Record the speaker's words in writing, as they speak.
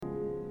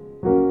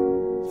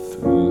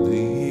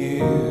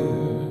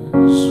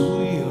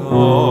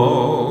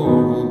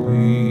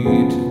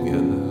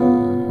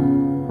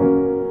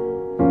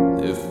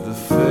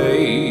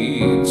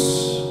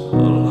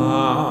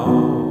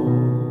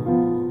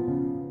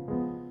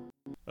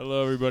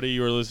Hello, everybody.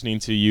 You are listening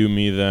to You,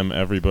 Me, Them,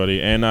 Everybody.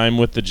 And I'm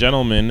with the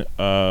gentleman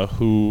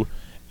who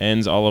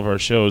ends all of our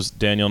shows,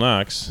 Daniel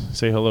Knox.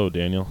 Say hello,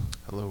 Daniel.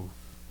 Hello.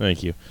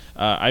 Thank you.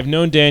 I've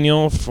known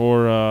Daniel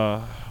for,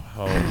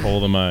 how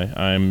old am I?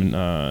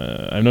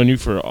 I've known you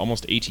for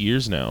almost 8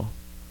 years now.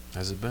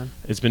 Has it been?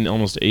 It's been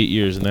almost 8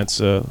 years, and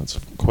that's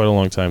quite a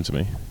long time to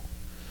me.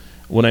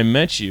 When I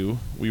met you,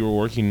 we were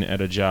working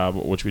at a job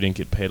which we didn't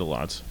get paid a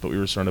lot, but we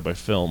were surrounded by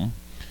film.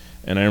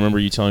 And I remember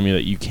you telling me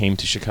that you came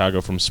to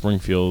Chicago from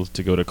Springfield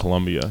to go to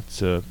Columbia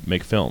to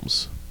make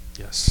films.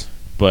 Yes.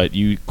 But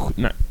you,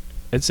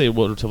 I'd say,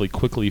 relatively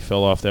quickly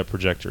fell off that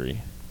trajectory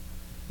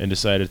and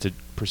decided to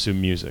pursue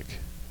music.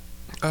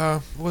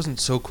 It wasn't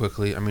so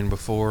quickly. I mean,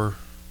 before,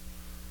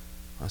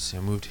 I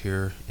moved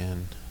here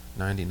in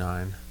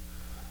 99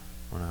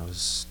 when I was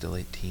still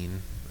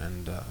 18,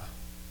 and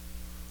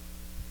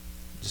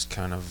just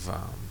kind of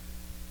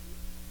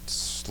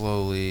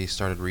slowly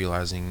started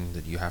realizing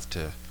that you have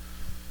to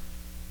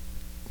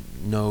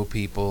know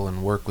people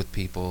and work with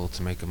people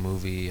to make a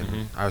movie,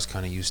 and I was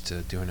kind of used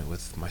to doing it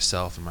with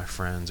myself and my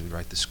friends. We'd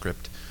write the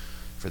script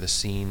for the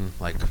scene,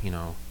 like,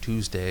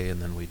 Tuesday,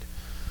 and then we'd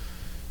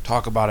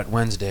talk about it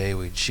Wednesday,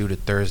 we'd shoot it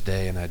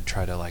Thursday, and I'd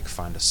try to,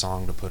 find a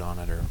song to put on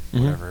it or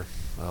whatever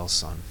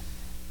else on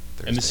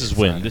Thursday. And this is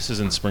Friday. when? This is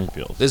in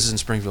Springfield? This is in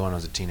Springfield when I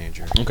was a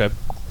teenager. Okay.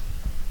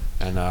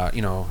 And, I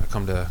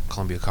come to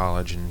Columbia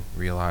College and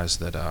realized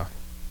that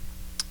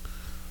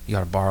you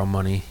got to borrow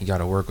money, you got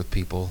to work with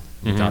people,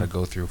 you got to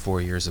go through 4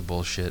 years of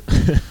bullshit.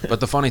 But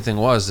the funny thing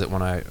was that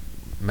when I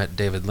met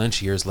David Lynch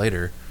years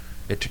later,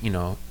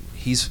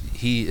 he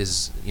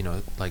is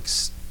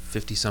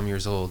 50 some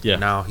years old. Yeah.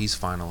 Now he's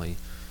finally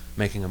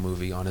making a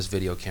movie on his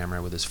video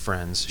camera with his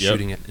friends,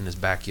 shooting it in his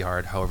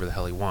backyard, however the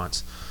hell he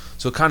wants.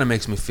 So it kind of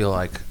makes me feel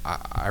like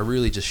I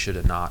really just should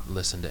have not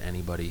listened to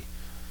anybody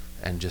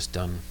and just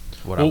done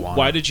what I wanted.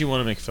 Why did you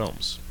want to make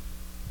films?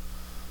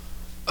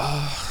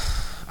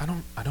 I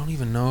don't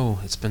even know.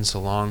 It's been so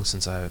long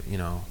since I,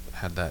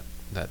 had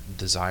that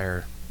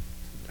desire,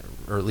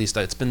 or at least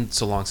it's been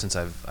so long since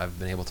I've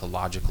been able to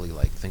logically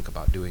think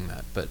about doing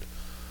that. But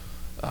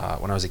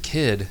when I was a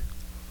kid,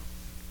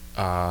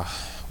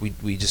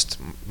 we just,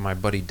 my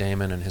buddy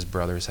Damon and his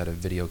brothers had a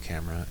video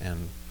camera,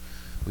 and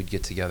we'd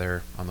get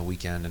together on the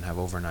weekend and have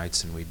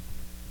overnights, and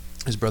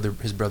his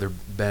brother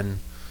Ben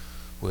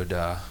would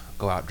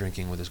go out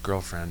drinking with his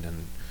girlfriend,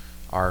 and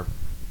our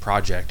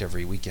project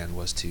every weekend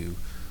was to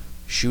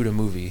shoot a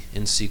movie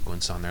in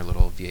sequence on their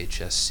little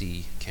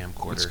VHS-C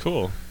camcorder. That's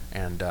cool.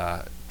 And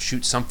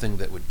shoot something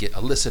that would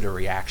elicit a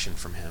reaction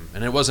from him.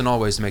 And it wasn't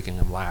always making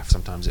him laugh.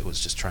 Sometimes it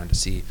was just trying to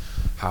see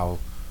how,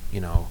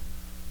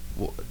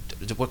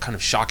 what kind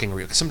of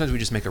shocking. Sometimes we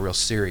just make a real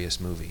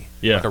serious movie.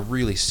 Yeah. Like a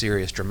really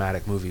serious,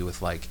 dramatic movie with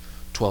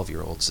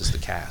 12-year-olds as the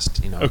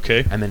cast.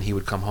 Okay. And then he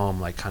would come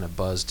home kind of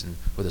buzzed and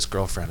with his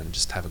girlfriend and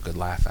just have a good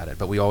laugh at it.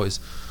 But we always,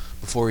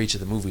 before each of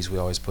the movies, we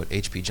always put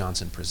H.P.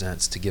 Johnson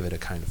Presents to give it a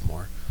kind of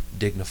more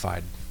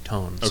dignified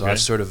tone. So Okay. I've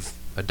sort of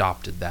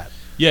adopted that.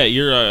 Yeah,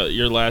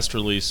 your last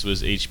release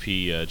was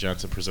H.P.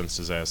 Johnson Presents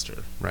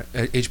Disaster. Right.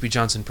 H.P.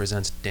 Johnson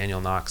Presents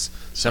Daniel Knox,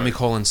 Sorry.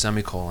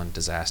 semicolon,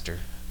 Disaster.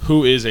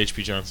 Who is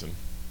H.P. Johnson?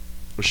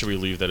 Or should we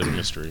leave that as a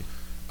mystery?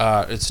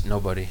 It's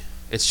nobody.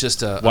 It's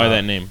just a... Why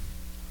that name?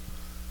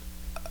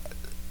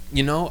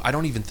 I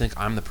don't even think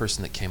I'm the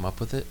person that came up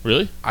with it.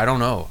 Really? I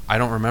don't know. I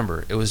don't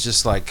remember. It was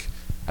just I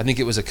think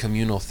it was a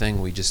communal thing.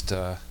 We just...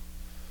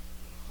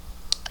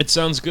 It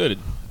sounds good.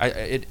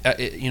 I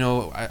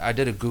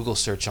did a Google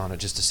search on it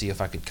just to see if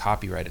I could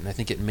copyright it, and I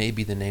think it may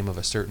be the name of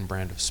a certain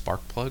brand of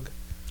spark plug.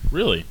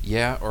 Really?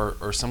 Yeah,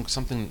 or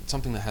something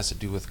that has to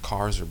do with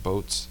cars or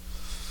boats.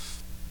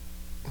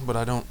 But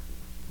I don't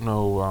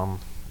know.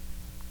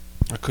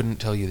 I couldn't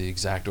tell you the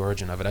exact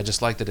origin of it. I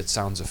just like that it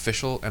sounds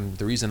official, and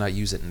the reason I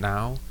use it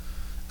now,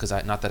 because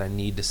not that I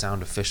need to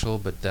sound official,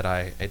 but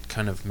that it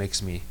kind of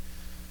makes me.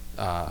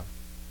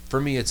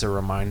 For me, it's a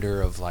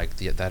reminder of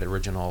that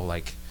original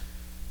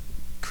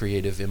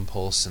creative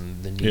impulse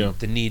and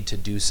the need to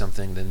do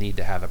something, the need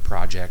to have a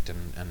project,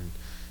 and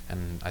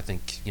I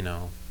think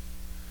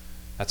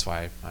that's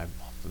why I.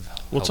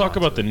 We'll talk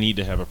about the need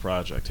to have a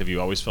project. Have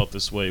you always felt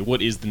this way?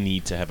 What is the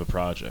need to have a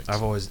project?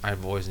 I've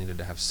always needed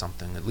to have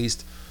something, at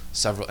least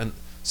several, and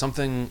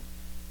something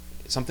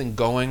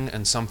going,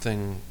 and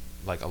something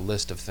like a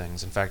list of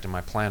things. In fact, in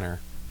my planner,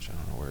 which I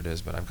don't know where it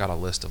is, but I've got a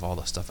list of all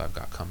the stuff I've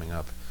got coming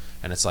up,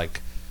 and it's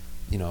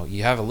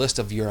you have a list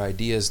of your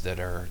ideas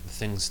that are the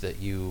things that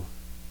you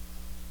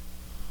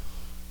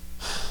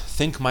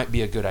think might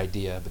be a good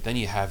idea, but then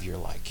you have your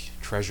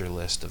treasure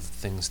list of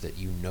things that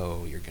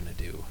you're gonna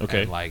do.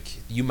 Okay. And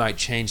you might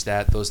change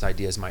that; those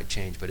ideas might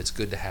change, but it's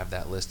good to have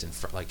that list in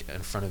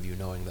front of you,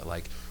 knowing that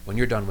when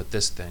you're done with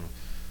this thing,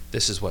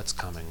 this is what's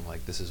coming.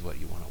 This is what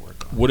you want to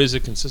work on. What does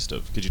it consist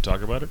of? Could you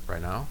talk about it?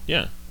 Right now?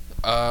 Yeah.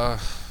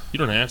 You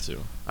don't have to.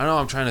 I know.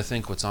 I'm trying to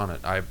think what's on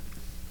it.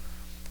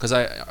 Because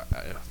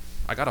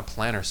I got a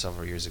planner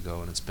several years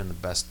ago, and it's been the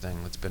best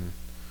thing. It's been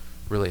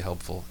really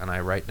helpful, and I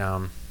write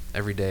down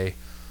every day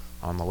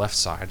on the left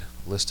side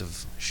a list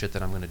of shit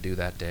that I'm going to do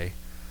that day.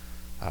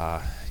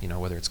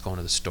 Whether it's going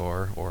to the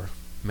store or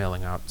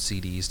mailing out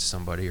CDs to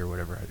somebody or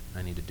whatever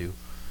I need to do.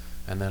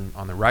 And then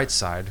on the right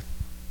side,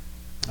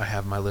 I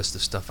have my list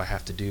of stuff I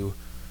have to do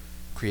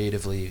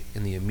creatively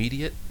in the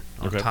immediate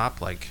on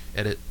top, like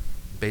edit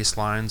bass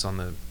lines on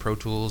the Pro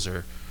Tools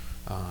or,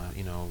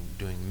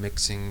 doing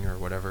mixing or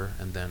whatever.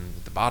 And then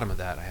at the bottom of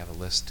that, I have a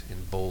list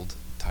in bold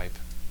type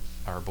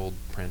or bold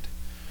print.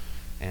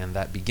 And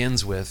that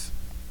begins with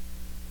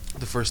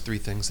the first 3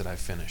 things that I've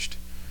finished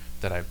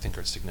that I think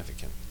are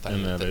significant.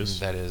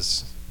 That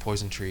is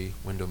Poison Tree,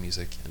 Window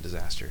Music, and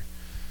Disaster.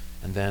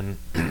 And then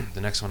the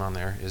next one on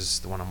there is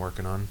the one I'm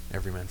working on,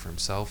 Every Man for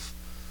Himself.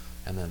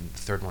 And then the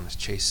third one is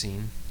Chase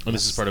Scene. And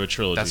this is part of a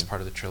trilogy. That's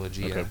part of the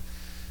trilogy, okay. Yeah.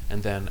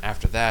 And then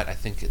after that, I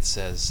think it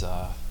says,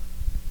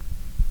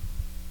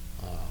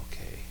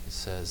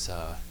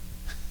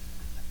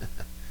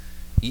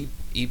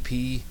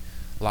 EP,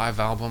 live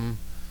album,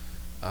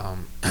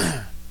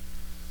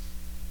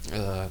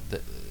 the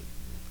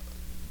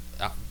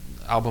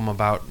album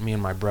about me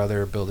and my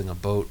brother building a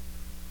boat.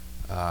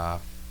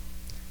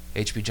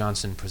 H.B.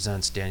 Johnson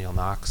presents Daniel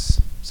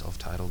Knox,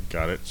 self-titled.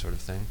 Got it. Sort of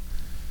thing.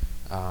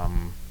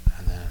 And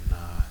then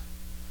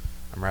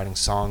I'm writing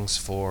songs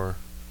for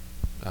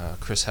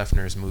Chris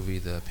Hefner's movie,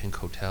 The Pink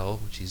Hotel,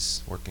 which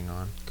he's working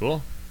on.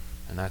 Cool.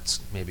 And that's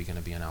maybe going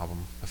to be an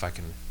album if I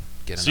can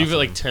get enough. So you've got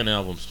like 10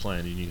 albums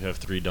planned and you have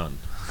 3 done.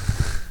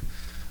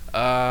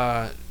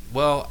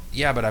 Well,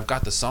 yeah, but I've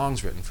got the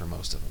songs written for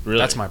most of them. Really?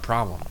 That's my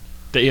problem.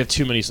 That you have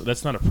too many.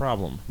 That's not a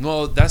problem.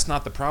 No, that's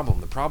not the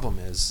problem. The problem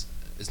is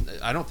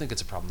I don't think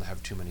it's a problem to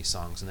have too many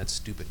songs, and that's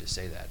stupid to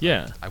say that.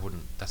 Yeah. I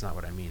wouldn't. That's not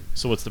what I mean.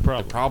 So what's the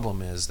problem? The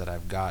problem is that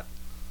I've got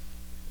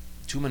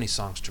too many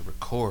songs to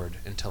record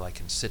until I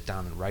can sit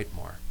down and write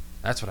more.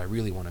 That's what I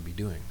really want to be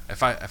doing.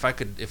 If I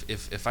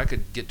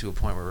could get to a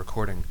point where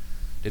recording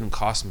didn't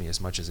cost me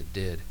as much as it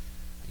did,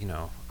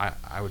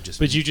 I would just.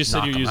 But you just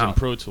said you're using out.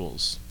 Pro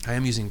Tools. I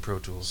am using Pro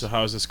Tools. So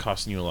how is this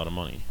costing you a lot of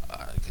money?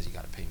 Because you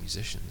got to pay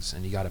musicians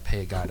and you got to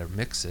pay a guy to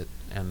mix it,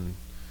 and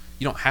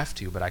you don't have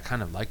to, but I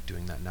kind of like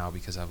doing that now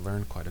because I've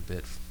learned quite a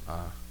bit.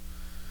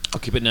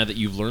 Okay, but now that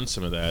you've learned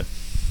some of that,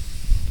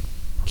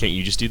 can't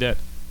you just do that?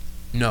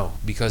 No,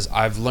 because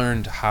I've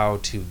learned how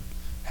to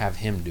have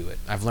him do it.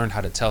 I've learned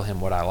how to tell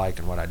him what I like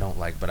and what I don't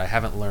like, but I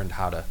haven't learned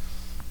how to.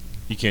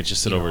 You can't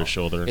just sit over his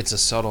shoulder. It's a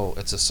subtle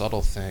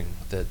thing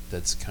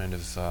that's kind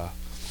of, I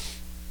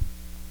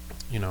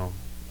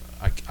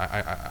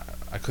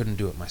couldn't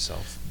do it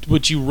myself.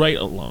 But you write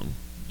alone.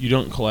 You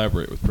don't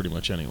collaborate with pretty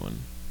much anyone.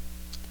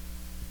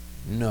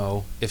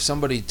 No, if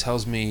somebody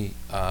tells me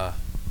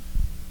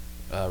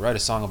write a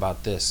song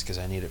about this because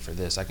I need it for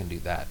this, I can do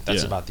that.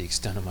 That's about the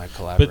extent of my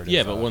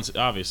collaborative. But once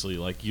obviously,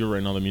 like you're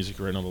writing all the music,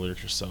 you're writing all the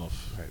lyrics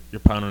yourself. Right.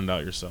 You're pounding it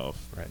out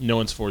yourself. Right. No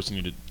one's forcing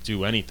you to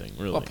do anything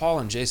really. Well, Paul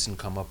and Jason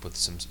come up with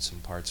some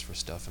parts for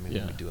stuff. I mean, Yeah.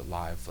 when we do it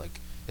live, like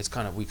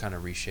we kind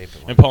of reshape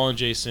it. And Paul and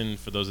Jason,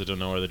 for those that don't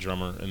know, are the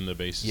drummer and the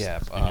bassist. Yeah,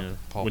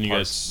 Paul. When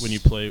you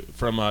play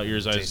from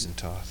Ears, Eyes, Jason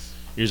Toth.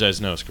 Ears, Eyes,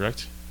 Nose,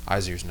 correct?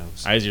 Eyes, Ears,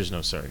 Nose. Eyes, Ears,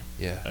 Nose. Sorry.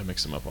 Yeah. I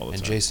mix them up all the time.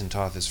 And Jason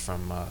Toth is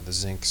from the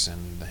Zincs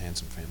and the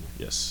Handsome Family.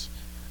 Yes.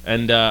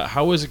 And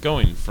how is it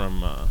going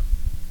from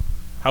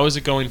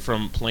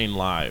playing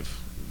live?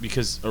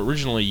 Because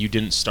originally you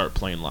didn't start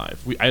playing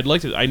live.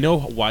 I know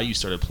why you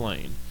started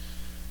playing,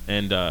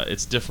 and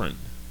it's different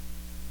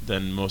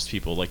than most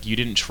people. Like you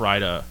didn't try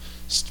to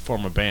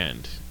form a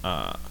band. You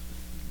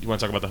want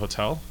to talk about the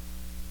hotel?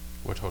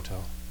 What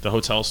hotel? The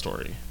hotel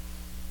story.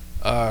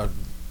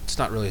 It's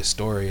not really a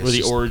story. It's or the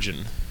just,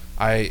 origin.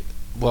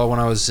 When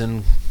I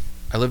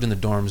lived in the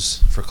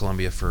dorms for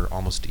Columbia for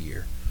almost a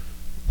year.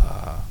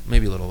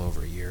 Maybe a little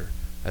over a year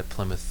at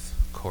Plymouth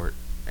Court,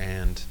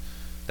 and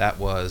that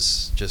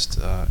was just.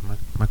 Am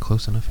I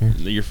close enough here?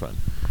 You're fine.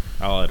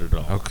 I'll edit it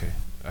all. Okay.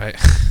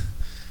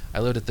 I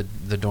lived at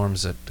the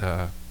dorms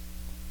at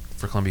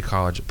for Columbia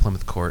College at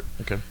Plymouth Court.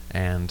 Okay.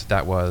 And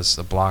that was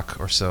a block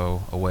or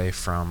so away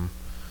from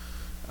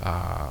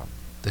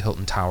the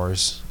Hilton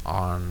Towers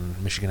on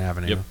Michigan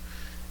Avenue. Yep.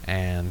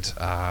 And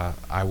I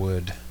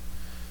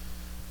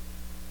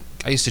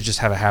used to just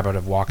have a habit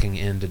of walking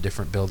into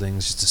different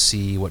buildings just to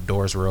see what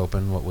doors were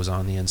open, what was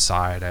on the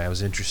inside. I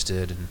was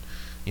interested in,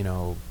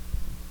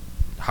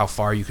 how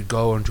far you could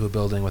go into a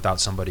building without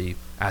somebody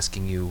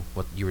asking you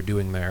what you were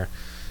doing there.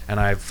 And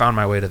I found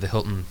my way to the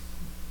Hilton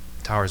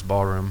Towers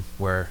Ballroom,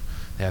 where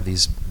they have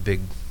these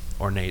big,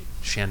 ornate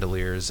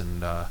chandeliers,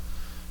 and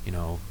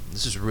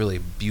this is really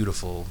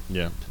beautiful,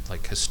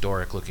 like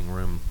historic-looking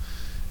room,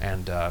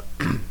 and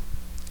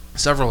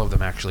several of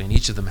them actually, and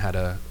each of them had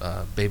a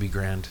baby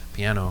grand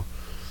piano.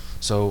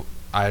 So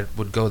I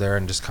would go there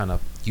and just kind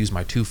of use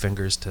my 2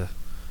 fingers to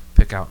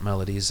pick out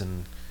melodies,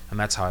 and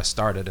that's how I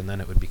started. And then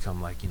it would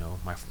become like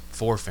my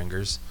 4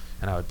 fingers,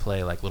 and I would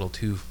play like little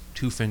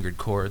two-fingered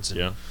chords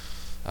and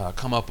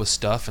come up with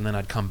stuff. And then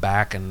I'd come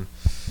back and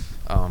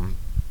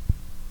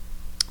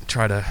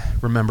try to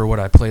remember what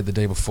I played the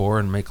day before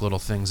and make little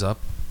things up.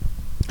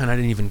 And I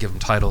didn't even give them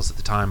titles at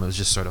the time. It was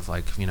just sort of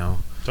like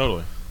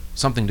Totally.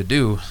 something to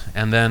do.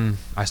 And then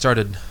I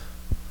started.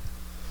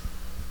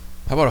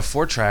 How about a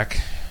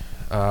 4-track?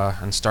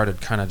 and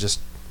started kind of just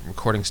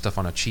recording stuff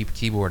on a cheap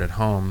keyboard at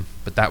home,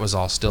 but that was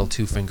all still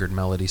two-fingered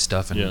melody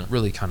stuff and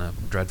really kind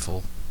of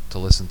dreadful to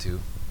listen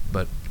to.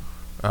 But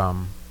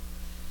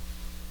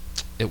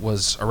it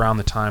was around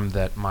the time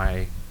that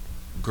my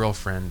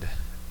girlfriend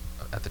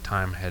at the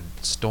time had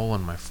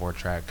stolen my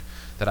 4-track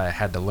that I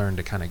had to learn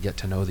to kind of get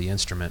to know the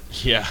instrument.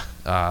 Yeah.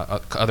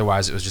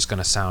 Otherwise, it was just going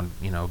to sound,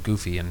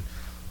 goofy. And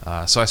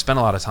so I spent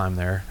a lot of time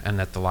there and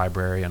at the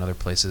library and other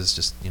places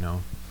just,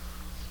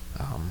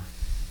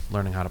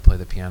 learning how to play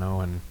the piano.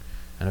 And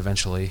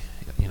eventually,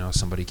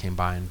 somebody came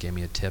by and gave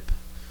me a tip.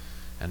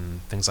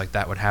 And things like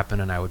that would happen,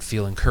 and I would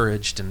feel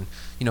encouraged. And,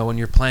 when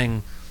you're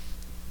playing,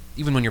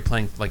 even when you're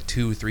playing like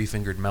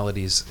 2-3-fingered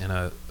melodies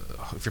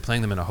if you're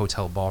playing them in a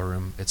hotel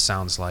ballroom, it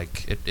sounds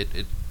like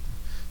it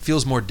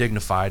feels more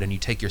dignified, and you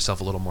take yourself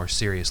a little more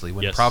seriously,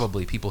 when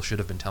probably people should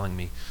have been telling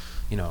me,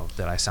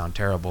 that I sound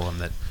terrible and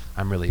that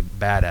I'm really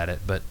bad at it.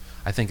 But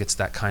I think it's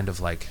that kind of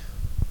like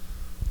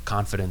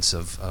confidence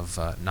of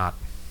not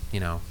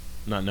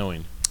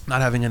knowing,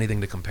 not having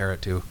anything to compare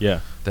it to. Yeah.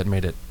 That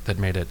made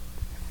it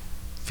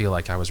feel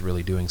like I was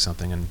really doing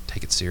something and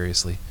take it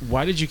seriously.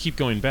 Why did you keep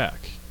going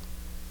back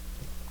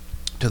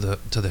to the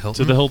Hilton?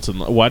 To the Hilton.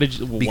 Why did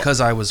you? Because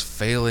I was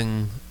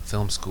failing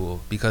film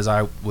school. Because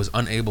I was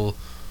unable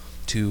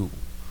to.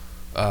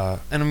 And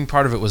I mean,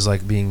 part of it was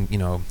like being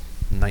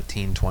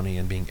 19, 20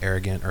 and being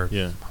arrogant. Or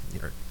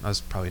I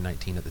was probably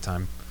 19 at the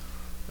time.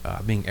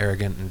 Being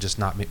arrogant and just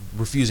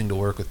refusing to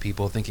work with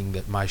people, thinking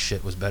that my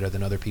shit was better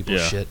than other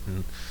people's shit.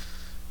 And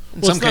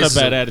in some it's not cases, a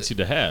bad attitude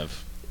to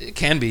have. It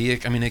can be.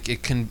 I mean,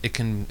 it can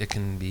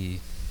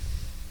be.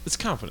 It's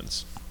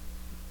confidence.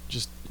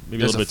 Just maybe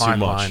There's a little bit too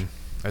much.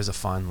 There's a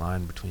fine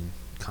line between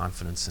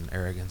confidence and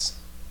arrogance.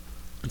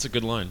 It's a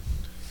good line.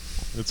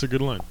 It's a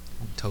good line.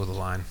 Toe the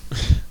line.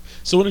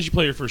 So when did you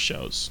play your first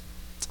shows?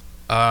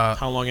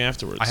 How long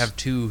afterwards? I have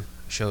 2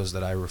 shows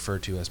that I refer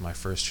to as my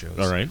first shows.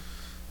 All right.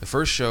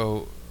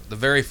 The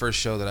very first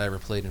show that I ever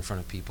played in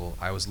front of people,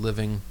 I was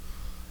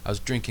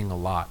drinking a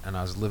lot, and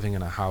I was living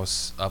in a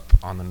house up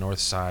on the north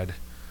side.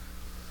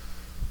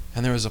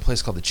 And there was a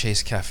place called the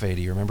Chase Cafe.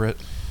 Do you remember it?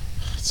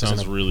 It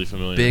sounds really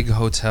familiar. Big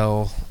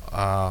hotel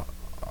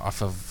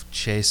off of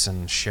Chase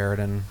and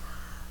Sheridan.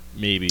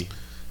 Maybe.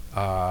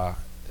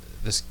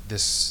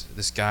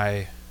 This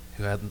guy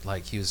who had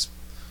he was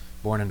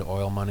born into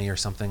oil money or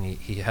something.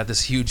 He had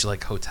this huge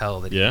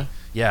hotel that.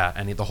 Yeah.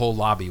 And the whole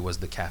lobby was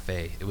the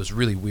cafe. It was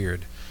really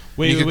weird.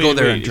 Wait, you could go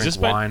there and drink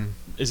wine.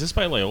 Is this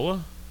by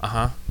Loyola?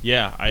 Uh-huh.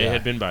 Yeah, I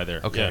had been by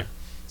there. Okay. Yeah.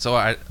 So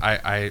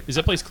I Is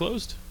that place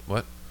closed?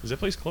 What? Is that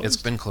place closed? It's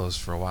been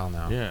closed for a while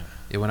now. Yeah.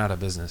 It went out of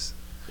business.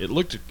 It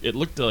looked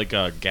like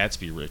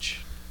Gatsby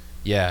rich.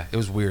 Yeah, it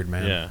was weird,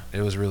 man. Yeah.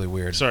 It was really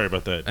weird. Sorry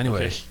about that.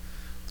 Anyway,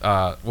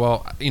 okay.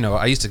 Well,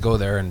 I used to go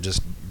there and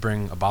just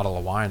bring a bottle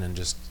of wine and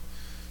just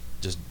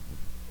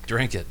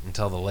drink it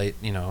until the late,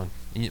 I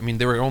mean,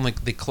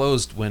 they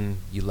closed when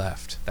you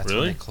left. That's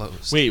when they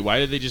closed. Wait, why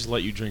did they just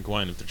let you drink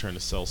wine if they're trying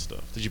to sell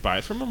stuff? Did you buy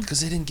it from them?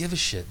 Because they didn't give a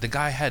shit.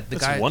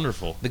 That's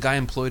wonderful. The guy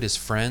employed his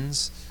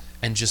friends,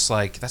 and just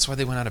that's why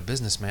they went out of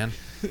business, man.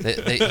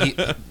 They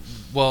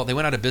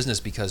went out of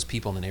business because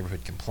people in the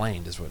neighborhood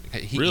complained. Is what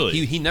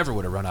he never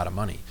would have run out of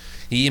money.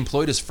 He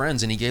employed his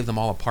friends, and he gave them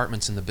all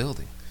apartments in the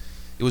building.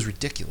 It was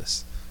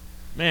ridiculous.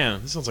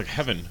 Man, this sounds like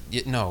heaven.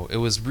 No, it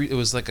was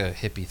like a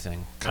hippie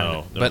thing.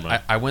 Never but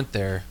mind. I went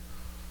there,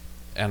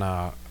 and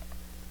I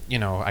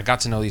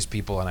got to know these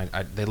people, and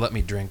they let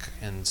me drink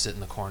and sit in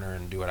the corner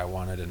and do what I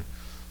wanted,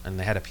 and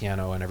they had a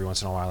piano, and every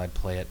once in a while I'd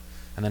play it.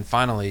 And then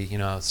finally,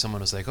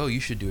 someone was like, "Oh, you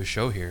should do a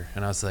show here,"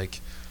 and I was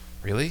like,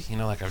 "Really?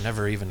 I've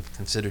never even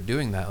considered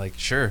doing that."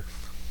 Sure.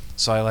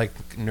 So I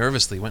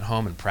nervously went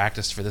home and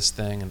practiced for this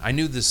thing, and I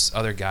knew this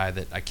other guy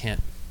that I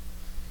can't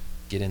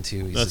get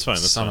into. He's That's fine.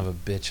 That's son fine. of a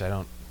bitch. I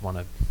don't want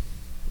to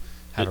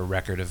have a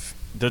record of.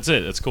 That's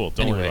it. That's cool.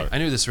 Don't worry about it. I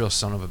knew this real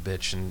son of a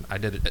bitch, and I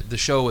did it. The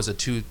show was a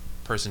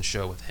 2-person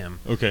show with him.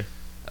 Okay.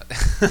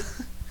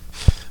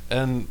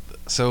 And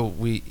so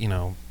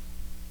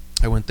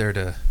I went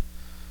there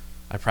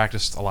I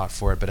practiced a lot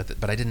for it,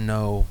 but I didn't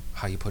know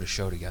how you put a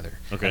show together.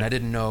 Okay. And I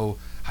didn't know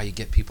how you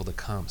get people to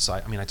come. So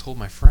I told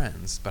my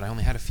friends, but I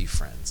only had a few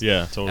friends.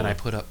 Yeah, totally. And I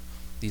put up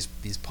these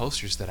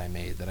posters that I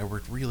made that I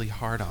worked really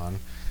hard on,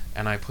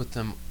 and I put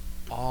them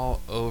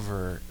all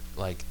over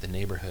the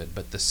neighborhood,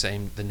 but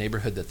the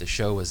neighborhood that the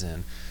show was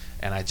in.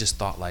 And I just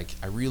thought I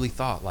really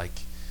thought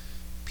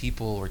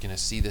people were gonna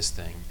see this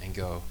thing and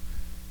go,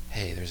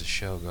 "Hey, there's a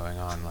show going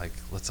on.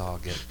 Let's all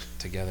get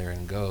together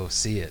and go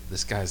see it.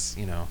 This guy's,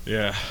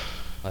 Yeah.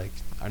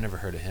 I've never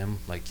heard of him.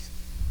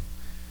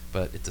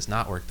 But it does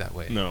not work that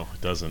way. No,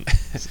 it doesn't.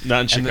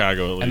 Not in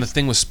Chicago, at least. And the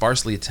thing was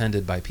sparsely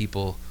attended by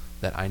people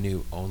that I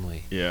knew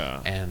only.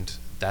 Yeah. And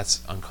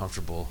that's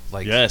uncomfortable.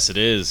 Yes, it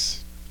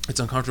is. It's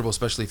uncomfortable,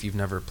 especially if you've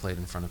never played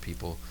in front of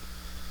people.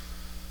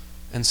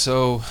 And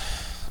so,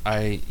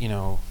 I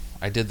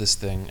did this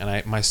thing,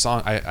 and my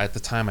song. At the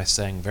time, I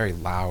sang very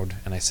loud,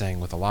 and I sang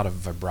with a lot of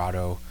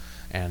vibrato,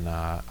 and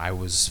I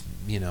was,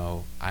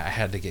 I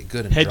had to get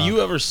good and Had drunk.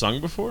 you ever sung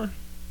before?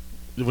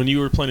 when you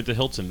were playing at the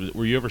Hilton,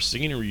 were you ever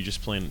singing or were you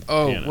just playing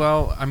piano?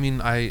 Well, I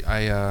mean,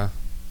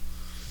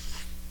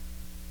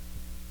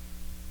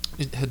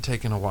 it had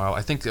taken a while.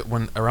 I think that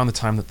when around the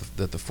time that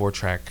the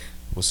 4-track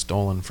was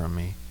stolen from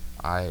me,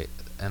 I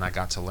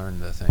got to learn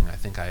the thing. I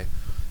think I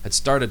had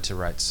started to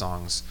write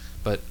songs,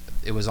 but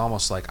it was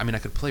almost like, I mean, I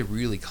could play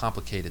really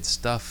complicated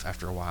stuff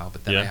after a while,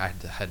 but then I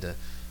had to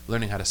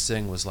learning how to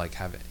sing was like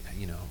having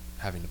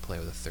to play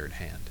with a third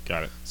hand.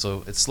 Got it.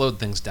 So it slowed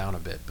things down a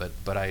bit,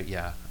 but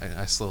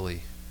I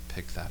slowly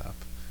picked that up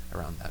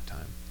around that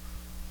time.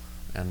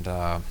 And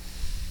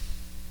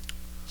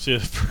so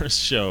the first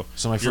show.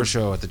 So my first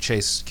show at the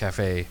Chase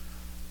Cafe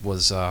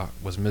was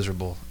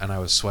miserable, and I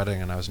was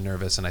sweating and I was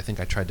nervous, and I think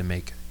I tried to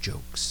make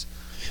jokes,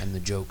 and the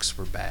jokes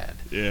were bad.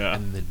 Yeah.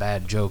 And the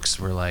bad jokes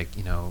were like,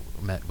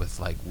 met with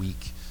like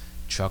weak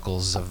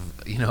chuckles of,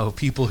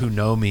 people who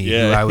know me,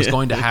 who I was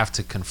going to have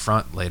to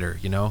confront later,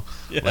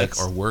 Yes. like,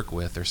 or work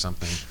with or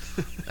something.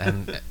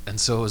 And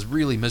so it was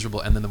really miserable.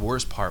 And then the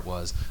worst part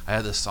was I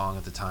had this song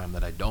at the time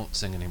that I don't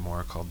sing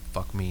anymore called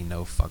 "Fuck Me,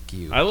 No Fuck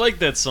You." I like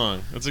that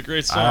song. That's a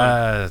great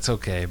song. It's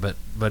okay, but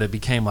it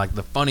became like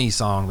the funny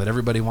song that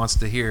everybody wants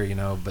to hear,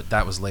 but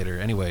that was later.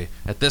 Anyway,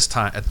 at this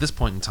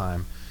point in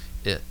time,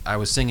 I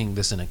was singing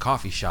this in a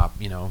coffee shop,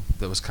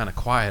 that was kind of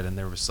quiet, and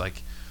there was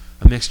like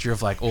a mixture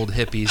of like old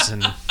hippies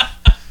and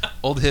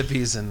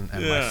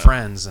my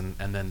friends, and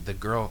then the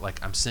girl,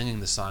 like, I'm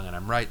singing the song and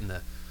I'm right in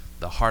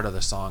the heart of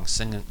the song,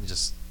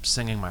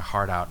 singing my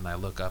heart out, and I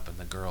look up and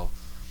the girl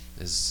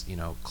is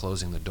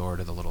closing the door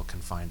to the little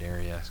confined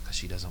area because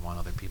she doesn't want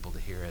other people to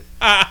hear it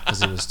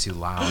because it was too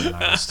loud and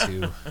I was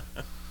too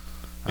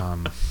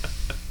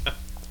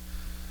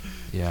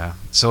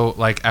so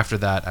like after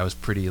that I was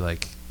pretty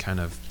like kind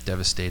of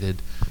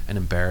devastated and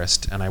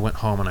embarrassed, and I went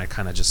home and I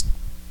kind of just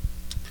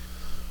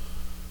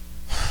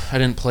I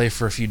didn't play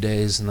for a few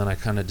days, and then I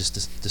kind of just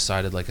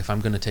decided, like, if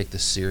I'm going to take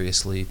this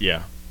seriously,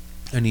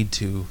 I need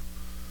to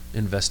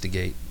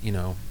investigate,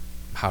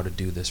 how to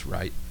do this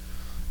right.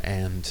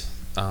 And,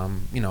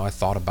 I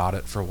thought about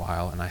it for a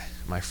while, and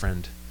my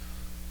friend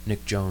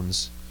Nick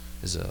Jones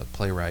is a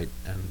playwright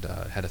and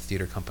had a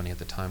theater company at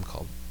the time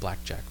called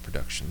Blackjack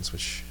Productions,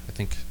 which I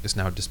think is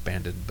now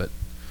disbanded, but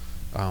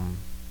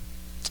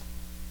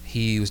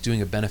he was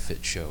doing a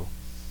benefit show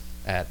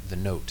at The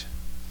Note,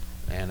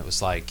 and it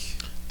was like...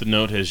 The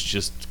Note has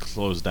just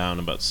closed down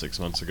about 6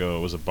 months ago.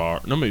 It was a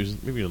bar. No, maybe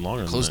even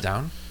longer than that. Closed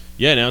down?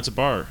 Yeah, now it's a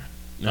bar.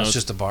 Now it's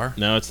just a bar?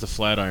 Now it's the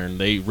Flatiron.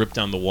 They ripped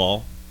down the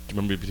wall. Do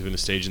you remember between the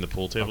stage and the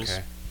pool tables?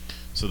 Okay.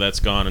 So that's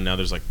gone, and now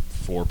there's like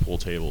 4 pool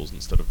tables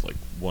instead of like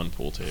 1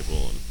 pool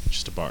table, and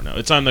just a bar now.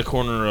 It's on the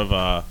corner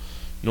of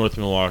North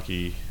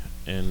Milwaukee,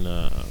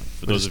 and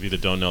for those of you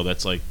that don't know,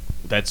 that's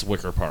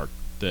Wicker Park.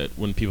 That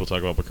when people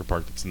talk about Wicker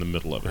Park, that's in the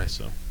middle of it.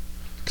 So.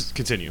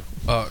 Continue.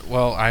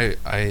 Well,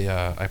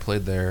 I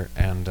played there,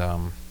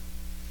 and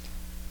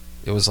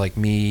it was like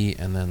me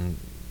and then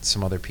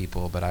some other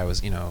people, but I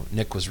was,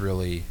 Nick was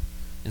really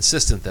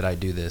insistent that I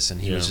do this, and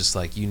he was just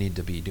like, you need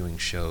to be doing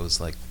shows,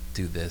 like,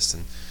 do this,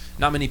 and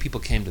not many people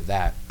came to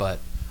that, but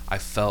I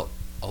felt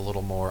a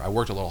little more, I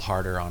worked a little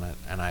harder on it,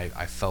 and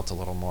I felt a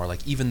little more,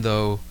 like, even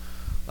though,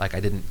 like,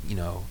 I didn't,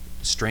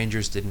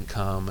 strangers didn't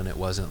come, and it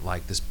wasn't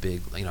like this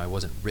big, I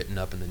wasn't written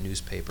up in the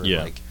newspaper,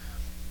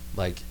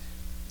 like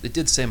it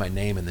did say my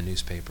name in the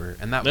newspaper,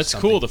 and that's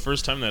cool. The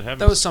first time that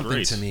happened, that was something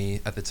great. To me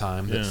at the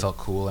time that felt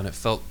cool, and it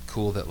felt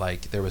cool that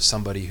like there was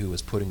somebody who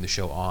was putting the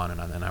show on,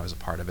 and then I was a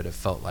part of it. It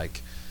felt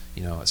like,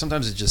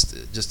 sometimes it just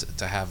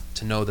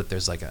to know that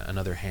there's like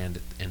another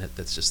hand in it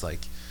that's just like,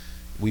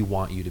 we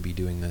want you to be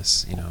doing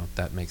this.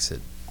 That makes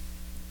it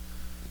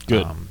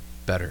good,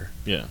 better.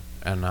 Yeah,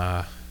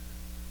 and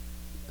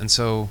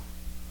so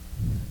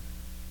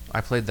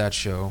I played that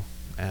show,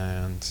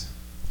 and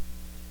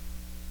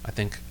I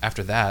think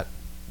after that,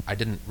 I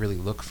didn't really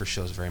look for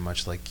shows very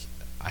much. Like,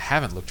 I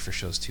haven't looked for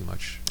shows too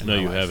much. No,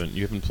 you haven't.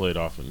 You haven't played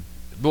often.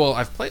 Well,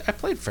 I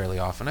played fairly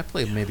often. I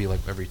played maybe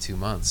like every 2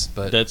 months,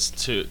 but that's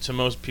to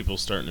most people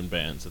starting in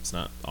bands. It's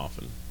not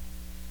often.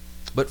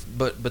 But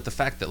the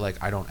fact that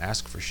like I don't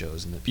ask for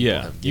shows and that people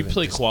have you given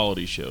play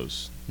quality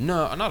shows.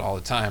 No, not all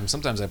the time.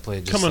 Sometimes I play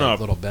just Coming like up.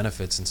 Little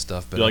benefits and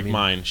stuff. But You're like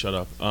mine. Shut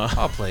up.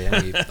 I'll play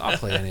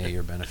any of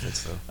your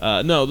benefits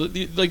though. No,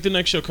 like the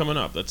next show coming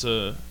up. That's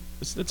a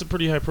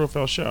pretty high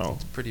profile show.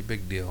 It's a pretty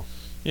big deal.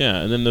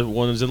 Yeah, and then the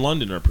ones in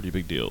London are pretty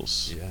big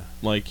deals. Yeah.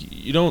 Like,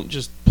 you don't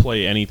just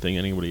play anything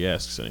anybody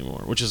asks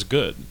anymore, which is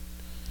good.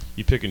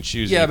 You pick and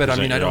choose. Yeah, and you but I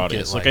present mean, I your don't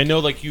audience. get like I know,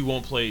 like you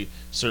won't play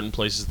certain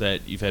places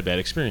that you've had bad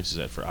experiences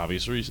at for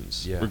obvious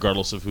reasons,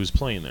 regardless of who's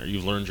playing there.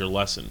 You've learned your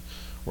lesson.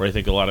 Where I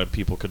think a lot of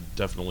people could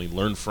definitely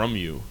learn from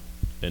you,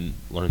 and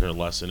learn their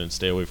lesson and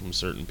stay away from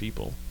certain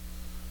people.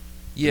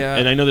 Yeah.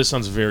 And I know this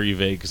sounds very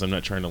vague because I'm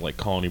not trying to like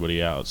call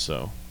anybody out,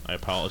 so I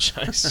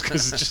apologize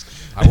because it just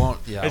I won't.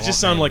 Yeah, it just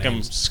sounds like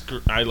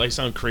I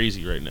sound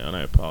crazy right now, and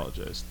I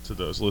apologize to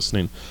those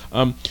listening.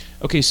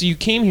 Okay, so you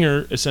came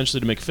here essentially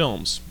to make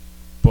films,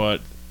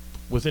 but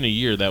within a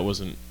year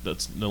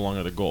that's no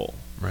longer the goal.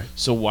 Right.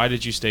 So why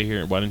did you stay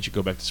here? Why didn't you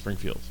go back to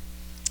Springfield?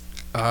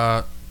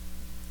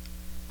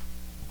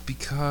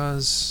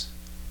 Because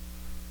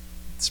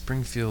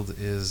Springfield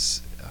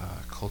is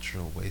a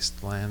cultural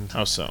wasteland.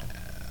 How so?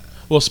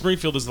 Well,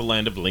 Springfield is the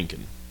land of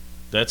Lincoln.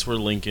 That's where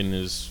Lincoln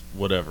is.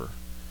 Whatever.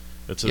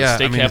 It's the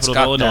state capital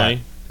of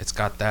Illinois. It's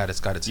got that. It's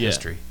got its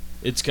history.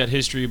 It's got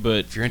history,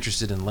 but if you're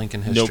interested in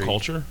Lincoln history, no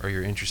culture, or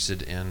you're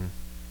interested in,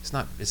 it's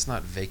not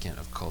vacant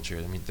of culture.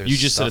 I mean, there's you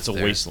just said stuff it's a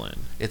there. wasteland.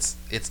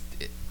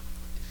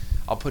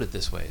 I'll put it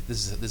this way.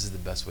 This is the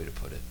best way to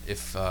put it.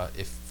 If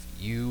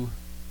you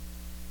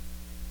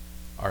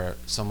are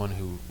someone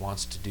who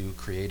wants to do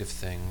creative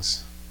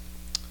things,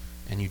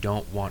 and you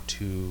don't want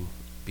to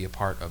be a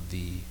part of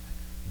the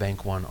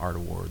Bank One Art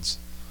Awards,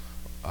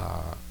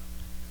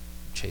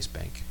 Chase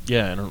Bank.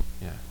 Yeah, I don't.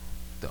 Yeah.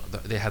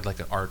 They had like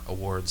an art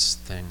awards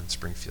thing in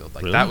Springfield.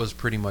 Like Really? that was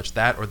pretty much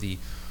that, or the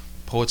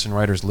Poets and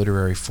Writers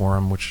Literary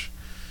Forum, which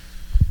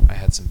I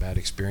had some bad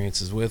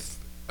experiences with.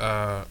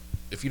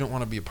 If you don't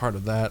want to be a part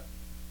of that,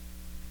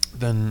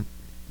 then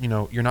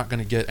you're not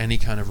going to get any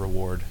kind of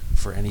reward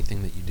for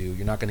anything that you do.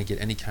 You're not going to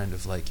get any kind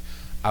of like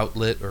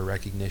outlet or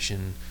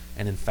recognition,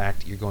 and in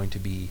fact, you're going to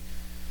be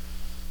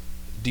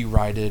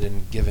derided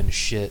and given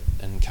shit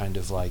and kind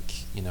of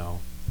like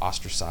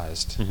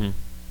ostracized. Mm-hmm.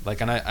 Like,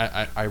 and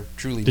I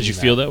truly Did you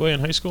feel that way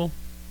in high school?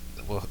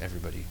 Well,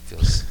 everybody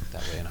feels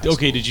that way in high school.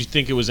 Okay, did you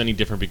think it was any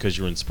different because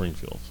you were in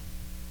Springfield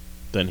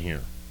than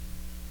here?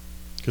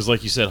 Because,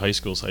 like you said, high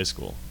school's high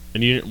school,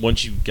 and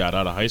once you got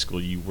out of high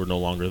school, you were no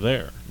longer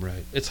there.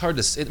 Right. It's hard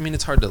to say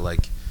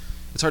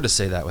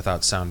that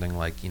without sounding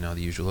like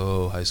the usual.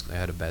 Oh, high school. I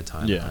had a bad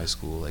time in high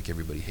school. Like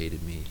everybody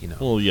hated me.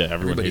 Well, yeah,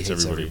 everybody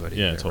hates everybody.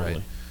 Yeah, there,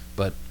 totally.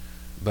 Right?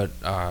 But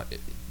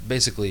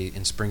basically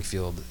in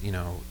Springfield,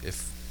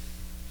 if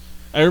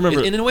I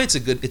remember, in a way, it's a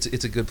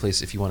good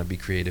place if you want to be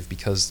creative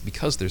because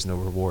there's no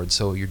reward.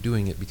 So you're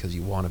doing it because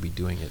you want to be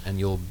doing it, and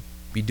you'll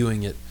be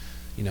doing it,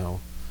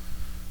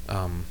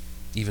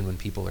 even when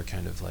people are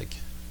kind of like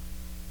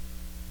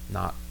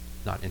not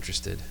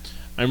interested.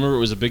 I remember it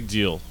was a big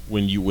deal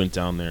when you went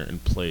down there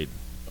and played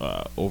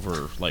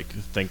over like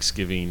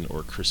Thanksgiving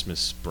or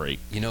Christmas break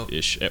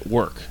ish at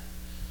work,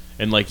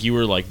 and like you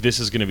were like, "This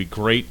is going to be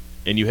great,"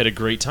 and you had a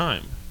great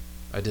time.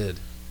 I did.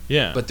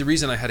 Yeah. But the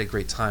reason I had a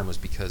great time was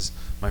because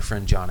my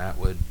friend John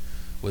Atwood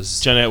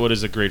is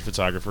a great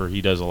photographer.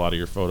 He does a lot of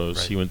your photos.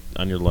 Right. He went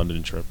on your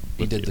London trip.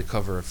 He did the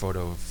cover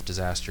photo of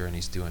Disaster, and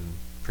he's doing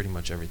pretty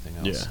much everything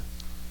else.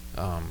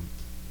 Yeah.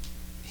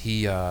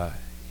 He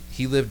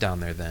lived down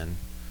there then.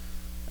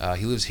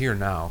 He lives here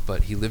now,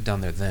 but he lived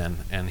down there then,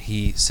 and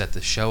he set the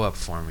show up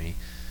for me.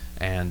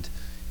 And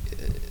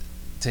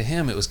to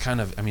him, it was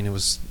it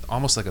was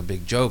almost like a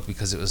big joke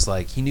because it was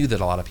like he knew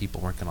that a lot of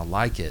people weren't going to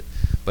like it,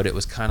 but it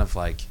was kind of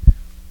like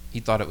he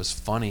thought it was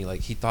funny.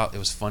 Like he thought it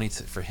was funny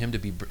for him to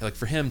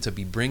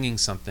be bringing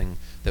something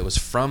that was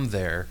from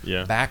there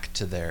back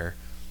to there,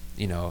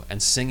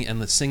 and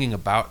singing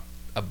about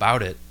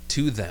it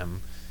to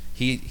them.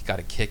 He got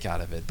a kick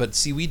out of it. But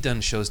see, we'd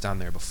done shows down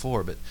there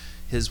before, but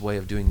his way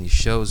of doing these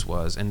shows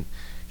was, and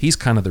he's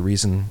part of the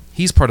reason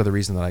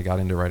that I got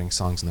into writing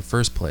songs in the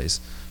first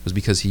place, was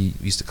because he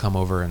used to come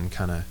over and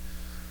kind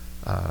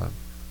of,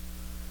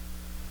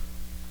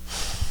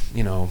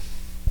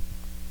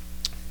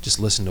 just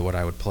listen to what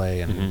I would play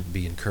and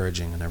be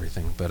encouraging and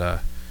everything.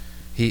 But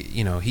we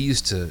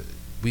used to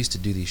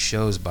do these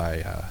shows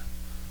by,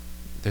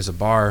 there's a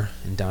bar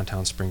in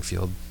downtown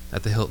Springfield,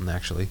 at the Hilton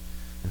actually,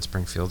 in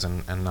Springfield,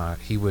 and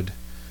he would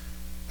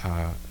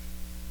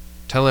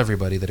tell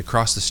everybody that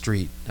across the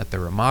street at the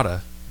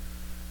Ramada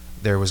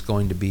there was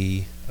going to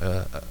be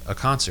a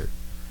concert,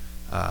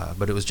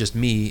 but it was just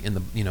me in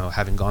the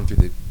having gone through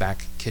the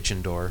back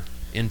kitchen door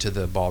into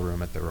the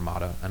ballroom at the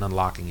Ramada and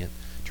unlocking it,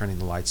 turning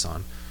the lights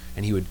on,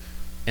 and he would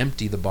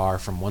empty the bar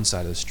from one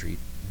side of the street,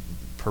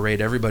 parade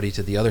everybody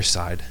to the other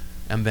side,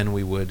 and then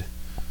we would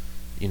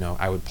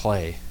I would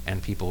play,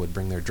 and people would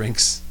bring their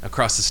drinks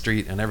across the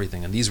street and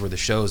everything. And these were the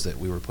shows that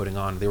we were putting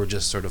on. They were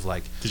just sort of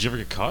like... Did you ever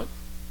get caught?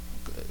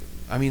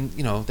 I mean,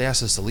 they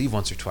asked us to leave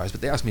once or twice,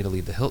 but they asked me to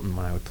leave the Hilton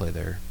when I would play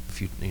there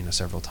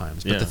several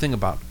times. But the thing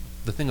about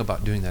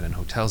doing that in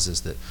hotels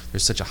is that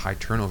there's such a high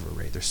turnover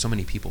rate. There's so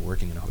many people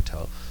working in a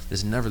hotel.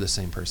 There's never the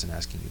same person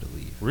asking you to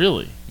leave.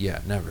 Really?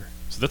 Yeah, never.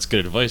 So that's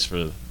good advice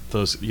for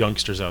those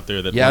youngsters out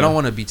there that... Yeah, I don't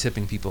want to be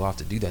tipping people off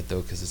to do that,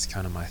 though, because it's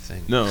kind of my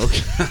thing. No,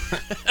 okay.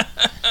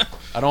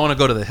 I don't want to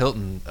go to the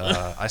Hilton.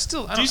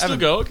 Do you still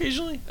go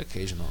occasionally?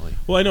 Occasionally.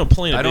 Well, I know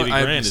playing at Davy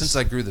Grand since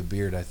I grew the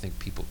beard, I think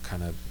people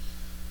kind of...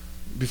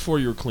 Before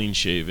you were clean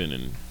shaven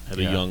and had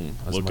a young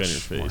look on your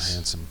face. I was more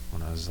handsome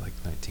when I was like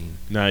 19.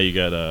 Now you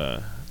got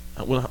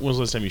when was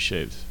the last time you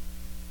shaved?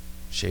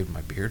 Shaved my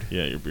beard?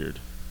 Yeah, your beard.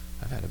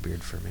 I've had a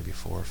beard for maybe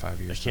 4 or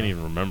 5 years. I can't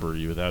even remember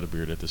you without a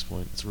beard at this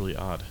point. It's really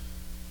odd.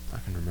 I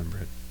can remember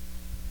it.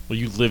 Well,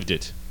 you lived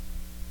it.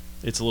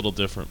 It's a little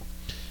different.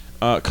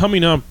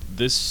 Coming up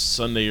this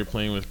Sunday, you're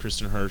playing with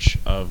Kristen Hirsch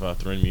of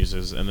Thorn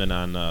Muses, and then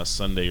on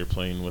Sunday you're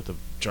playing with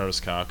Jarvis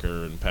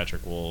Cocker and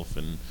Patrick Wolf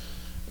and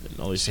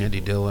all these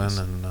Sandy people. Dillon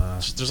and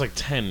there's like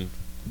 10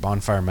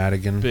 Bonfire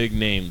Madigan, big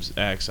names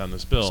acts on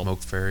this bill.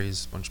 Smoke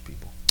Fairies, a bunch of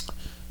people.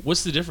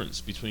 What's the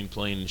difference between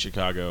playing in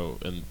Chicago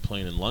and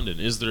playing in London?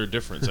 Is there a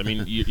difference? I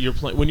mean, you're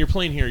when you're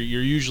playing here,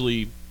 you're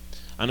usually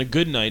on a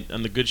good night,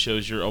 on the good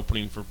shows, you're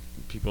opening for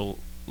people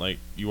like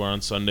you are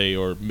on Sunday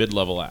or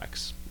mid-level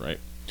acts, right?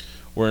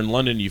 Where in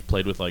London, you've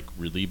played with like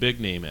really big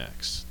name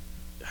acts,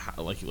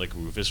 like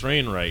Rufus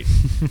Wainwright,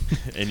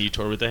 and you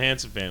toured with the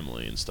Hanson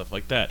family and stuff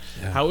like that.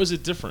 Yeah. How is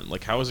it different?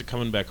 Like, how is it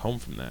coming back home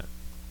from that?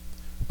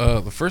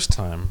 The first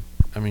time,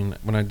 I mean,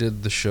 when I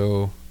did the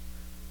show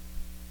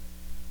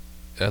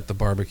at the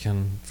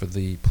Barbican for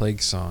the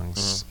Plague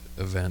Songs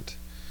event,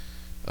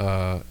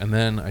 and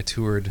then I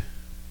toured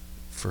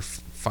for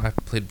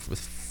played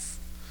with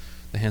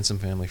the Hanson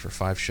family for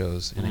 5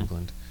 shows in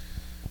England,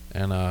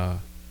 and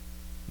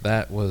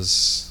that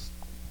was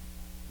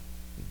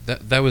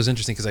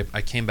interesting because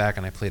I came back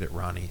and I played at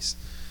Ronnie's,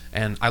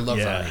 and I love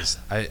Ronnie's.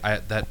 I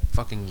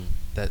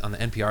that on the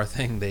NPR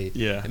thing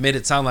it made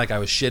it sound like I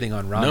was shitting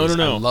on Ronnie's.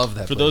 No. I love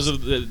that. For place.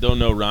 those that don't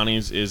know,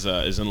 Ronnie's is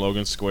in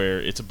Logan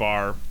Square. It's a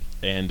bar,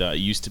 and it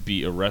used to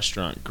be a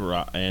restaurant,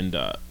 and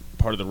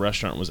part of the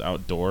restaurant was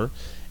outdoor.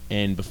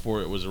 And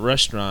before it was a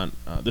restaurant,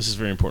 this is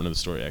very important to the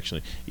story,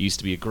 actually. It used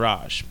to be a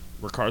garage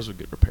where cars would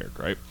get repaired,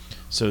 right?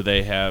 So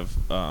they have...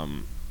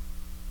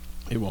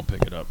 it won't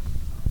pick it up.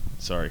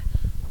 Sorry.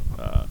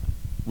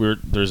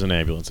 There's an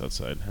ambulance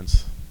outside,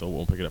 hence they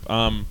won't pick it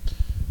up.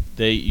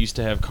 They used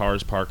to have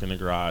cars parked in the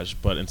garage,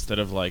 but instead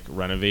of like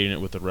renovating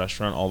it with the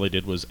restaurant, all they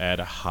did was add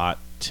a hot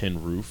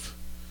tin roof,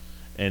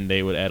 and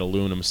they would add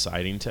aluminum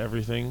siding to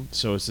everything.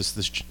 So it's just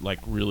this like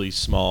really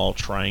small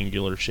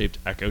triangular shaped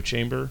echo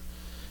chamber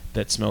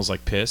that smells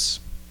like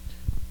piss.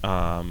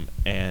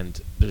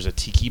 And there's a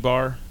tiki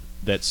bar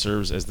that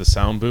serves as the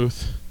sound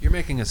booth. You're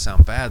making it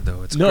sound bad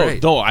though. It's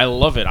great. No, I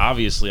love it.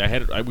 Obviously,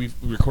 we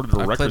recorded a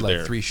record played like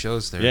there. 3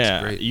 shows there. Yeah,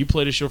 it's great. You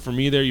played a show for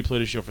me there. You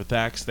played a show for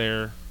Thax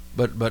there.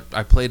 But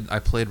I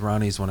played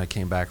Ronnie's when I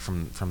came back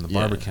from the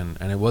Barbican,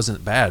 and it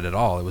wasn't bad at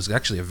all. It was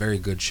actually a very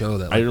good show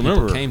that I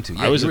remember people came to.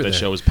 Yeah, I was you at were that there.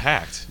 show. It was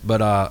packed.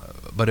 But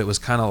it was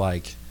kind of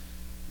like,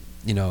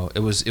 you know, it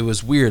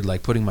was weird,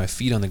 like putting my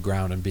feet on the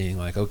ground and being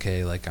like,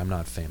 okay, like I'm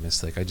not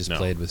famous, like I just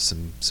played with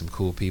some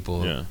cool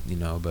people, you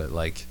know, but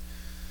like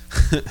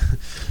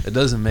it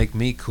doesn't make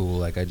me cool.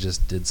 Like I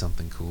just did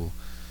something cool.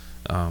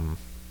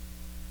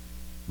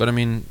 But I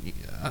mean,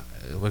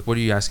 like, what are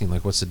you asking?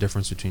 Like, what's the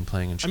difference between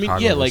playing in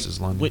Chicago versus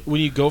London?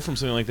 When you go from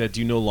something like that, do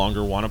you no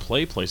longer want to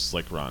play places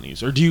like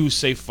Ronnie's, or do you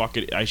say, "Fuck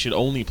it, I should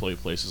only play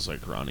places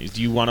like Ronnie's"?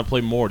 Do you want to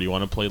play more? Do you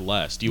want to play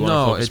less? Do you want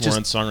to focus more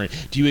on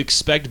songwriting? Do you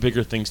expect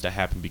bigger things to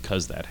happen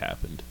because that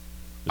happened?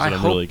 I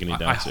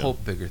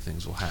hope bigger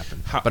things will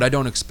happen, but I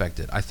don't expect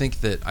it. I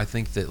think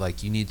that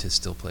like you need to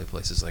still play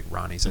places like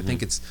Ronnie's. I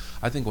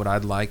think what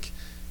I'd like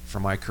for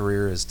my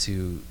career is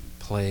to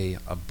play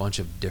a bunch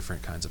of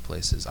different kinds of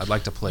places. I'd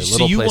like to play little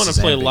places. So you want to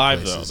play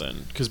live though,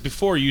 then? Because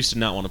before you used to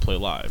not want to play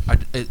live.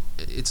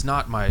 It's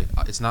not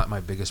my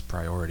biggest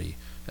priority.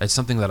 It's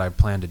something that I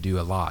plan to do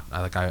a lot.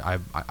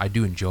 I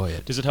do enjoy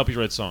it. Does it help you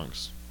write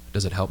songs?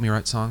 Does it help me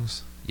write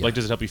songs? Yeah. Like,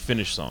 does it help you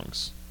finish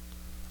songs?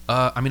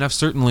 I mean, I've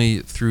certainly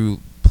through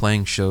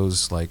playing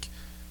shows like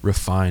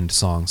refined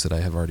songs that I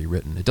have already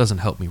written. It doesn't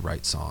help me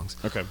write songs.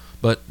 Okay.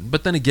 But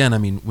then again, I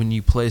mean, when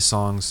you play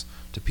songs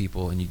to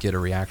people and you get a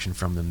reaction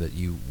from them that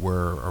you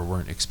were or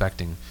weren't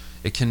expecting,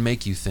 it can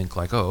make you think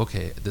like, oh,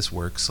 okay, this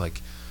works.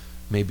 Like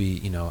maybe,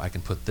 you know, I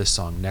can put this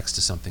song next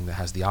to something that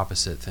has the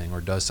opposite thing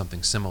or does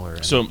something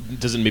similar. So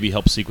does it maybe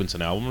help sequence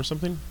an album or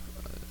something?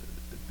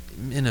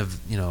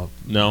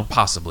 No,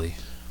 possibly.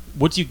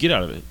 What do you get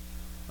out of it?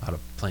 Out of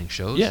playing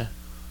shows? Yeah.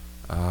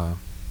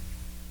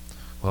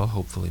 Well,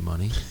 hopefully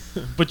money.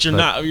 But you're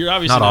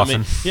obviously not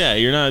often.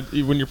 You're not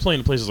when you're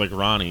playing places like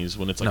Ronnie's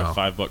when it's like a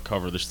 $5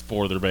 cover. There's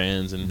 4 other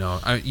bands and no.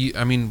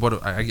 I mean,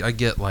 what I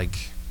get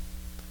like.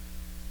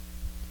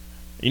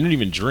 You don't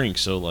even drink,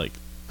 so like,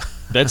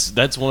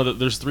 that's one of the.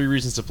 There's 3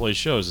 reasons to play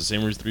shows. The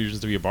same 3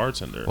 reasons to be a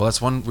bartender. Well, that's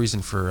one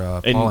reason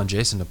for Paul and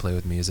Jason to play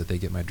with me is that they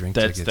get my drink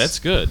tickets. That's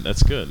good.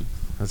 That's good.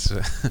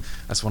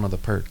 That's one of the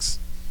perks.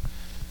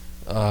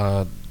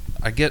 I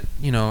get,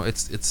 you know,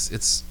 it's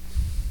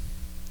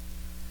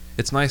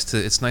nice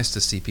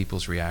to see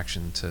people's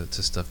reaction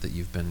to stuff that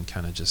you've been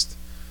kind of just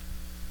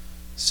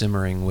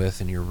simmering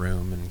with in your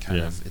room, and kind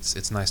of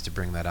it's nice to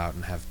bring that out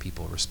and have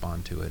people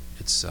respond to it.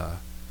 It's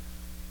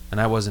and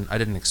I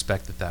didn't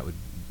expect that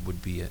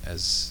would be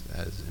as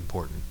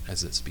important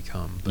as it's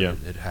become, but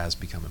it has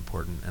become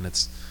important, and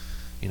it's,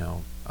 you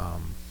know,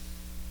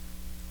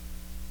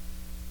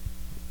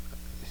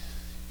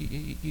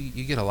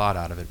 you get a lot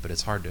out of it, but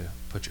it's hard to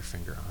put your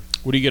finger on.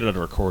 What do you get out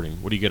of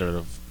recording? What do you get out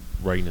of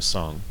writing a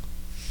song?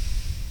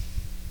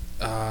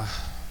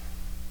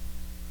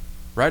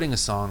 Writing a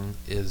song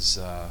is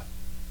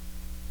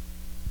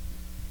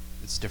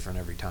it's different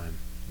every time,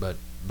 but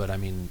I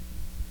mean,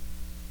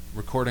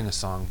 recording a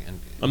song, and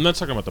I'm not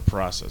talking about the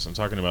process. I'm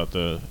talking about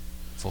the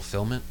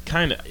fulfillment.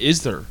 Kind of.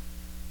 Is there?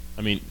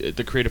 I mean,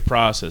 the creative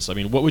process. I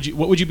mean, what would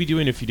you be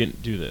doing if you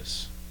didn't do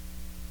this?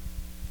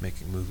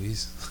 Making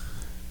movies.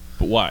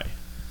 But why?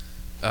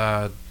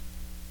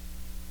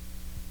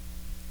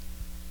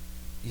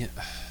 Yeah.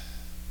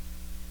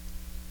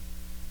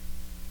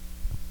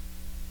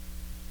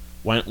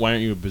 Why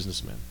aren't you a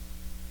businessman?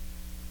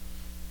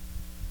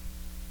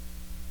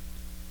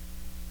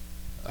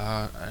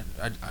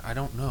 I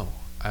don't know.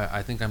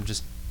 I think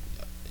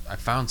I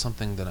found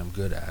something that I'm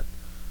good at,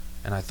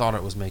 and I thought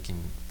it was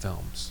making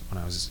films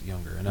when I was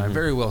younger, and I Mhm.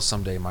 very well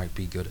someday might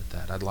be good at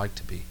that. I'd like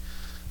to be,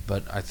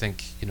 but I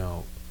think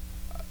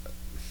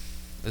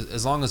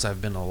as long as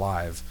I've been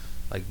alive,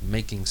 like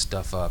making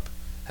stuff up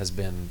has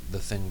been the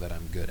thing that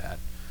I'm good at,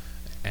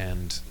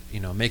 and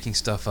making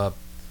stuff up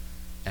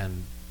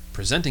and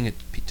presenting it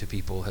to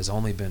people has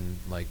only been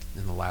like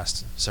in the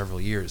last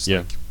several years, Yeah.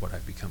 like what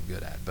I've become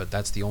good at. But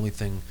that's the only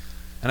thing,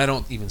 and I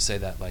don't even say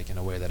that like in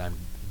a way that I'm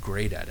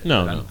great at it.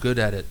 No, but no. I'm good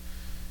at it.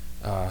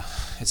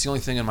 It's the only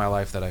thing in my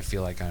life that I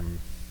feel like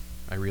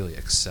I really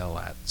excel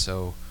at.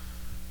 So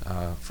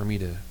for me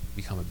to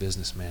become a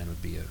businessman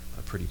would be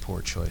a pretty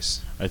poor choice.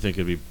 I think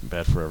it'd be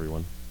bad for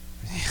everyone.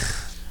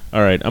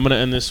 All right, I'm going to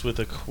end this with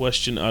a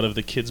question out of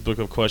the Kids Book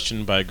of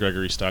Question by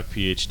Gregory Stock,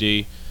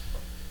 Ph.D.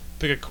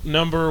 Pick a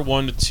number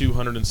 1 to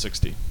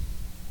 260.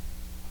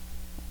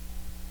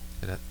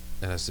 It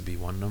has to be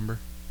one number.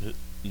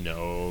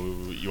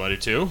 No, you want to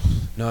do 2?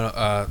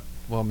 No.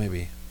 Well,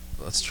 maybe.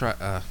 Let's try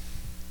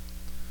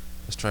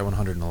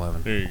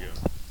 111. There you go.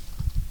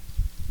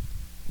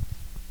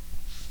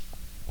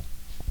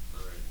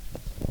 All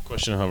right.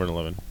 Question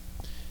 111.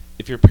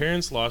 If your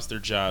parents lost their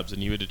jobs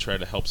and you had to try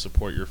to help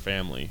support your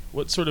family,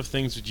 what sort of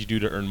things would you do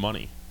to earn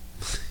money?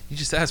 You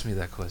just asked me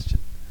that question.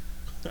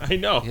 I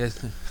know.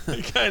 Yes.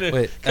 Kind of.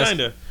 Wait,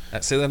 Kind of.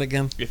 Say that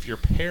again. If your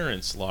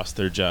parents lost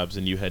their jobs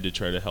and you had to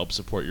try to help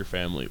support your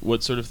family,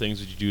 what sort of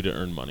things would you do to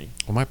earn money?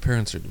 Well, my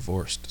parents are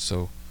divorced,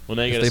 so Well,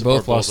 now you If gotta they support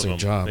both lost of their them.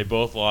 job. They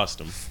both lost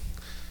them.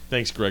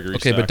 Thanks, Gregory.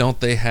 okay. Stock. But don't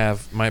they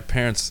have my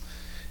parents?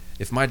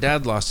 If my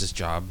dad lost his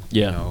job,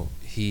 Yeah.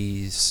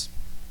 it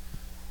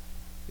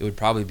would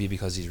probably be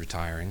because he's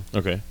retiring,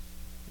 Okay.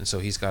 and so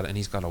he's got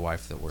a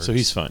wife that works. So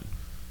he's fine.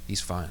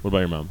 He's fine. What about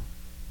your mom?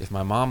 If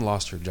my mom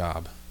lost her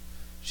job,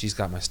 she's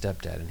got my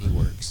stepdad, and he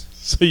works.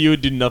 So you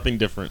would do nothing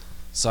different.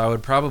 So I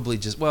would probably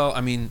just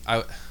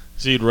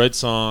So you'd write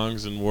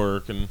songs and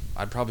work and.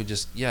 I'd probably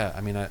just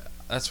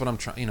that's what I'm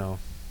trying.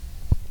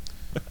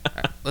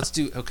 Let's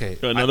do okay.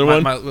 Another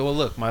one? Well,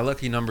 look, my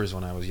lucky numbers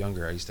when I was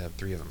younger, I used to have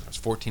 3 of them. It was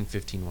 14,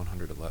 15,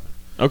 111.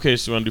 Okay,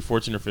 so you want to do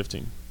 14 or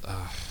 15?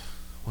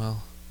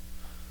 Well,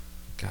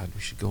 God,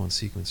 we should go in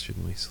sequence,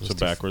 shouldn't we? So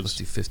backwards? Let's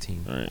do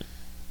 15. All right.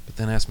 But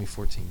then ask me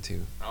 14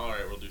 too. All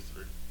right, we'll do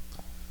 3.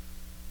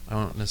 I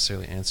don't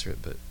necessarily answer it,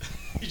 but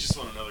You just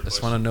want another I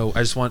just want to know.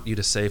 I just want you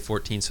to say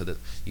 14 so that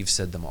you've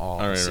said them all.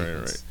 All in right,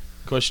 sequence.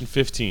 Question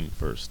 15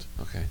 first.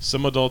 Okay.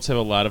 Some adults have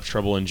a lot of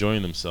trouble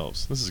enjoying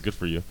themselves. This is good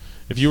for you.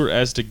 If you were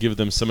asked to give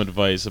them some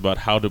advice about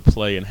how to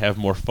play and have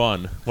more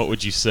fun, what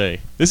would you say?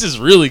 This is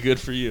really good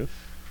for you.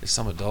 If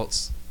some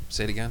adults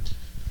say it again.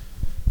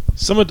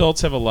 Some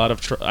adults have a lot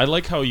of trouble. I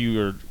like how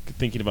you are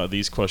thinking about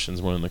these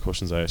questions more than the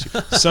questions I asked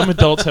you. Some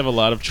adults have a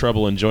lot of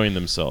trouble enjoying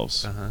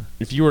themselves.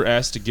 If you were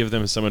asked to give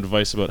them some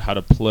advice about how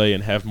to play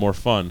and have more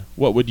fun,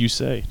 what would you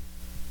say?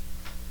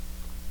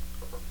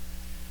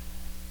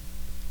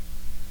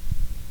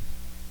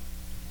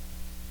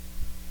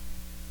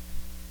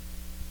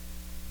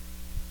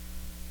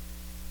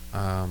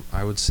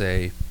 I would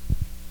say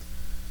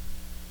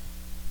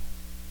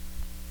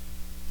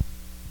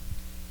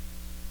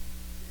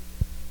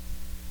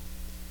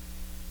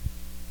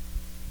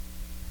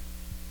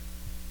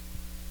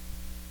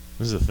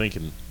This is a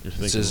thinking. You're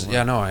thinking. a lot.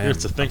 yeah, no, I am. You're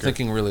just a I'm thinker.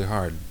 thinking really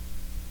hard.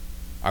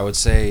 I would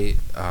say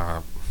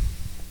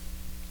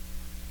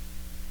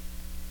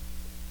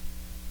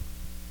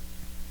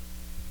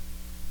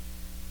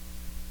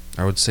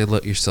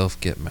let yourself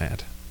get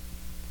mad.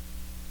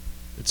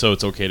 So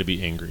it's okay to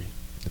be angry.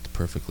 It's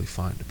perfectly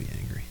fine to be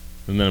angry.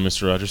 Isn't that a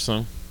Mr. Rogers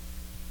song?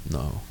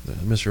 No, the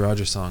Mr.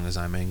 Rogers song is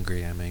I'm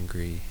angry, and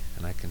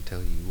I can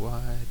tell you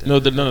why. No.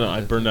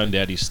 I burned down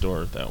Daddy's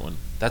store. That one.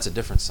 That's a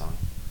different song.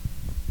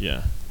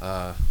 Yeah.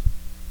 Uh,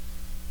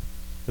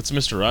 That's a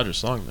Mr. Rogers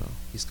song, though.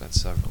 he's got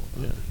several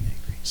about Yeah. being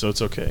angry. So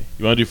it's okay.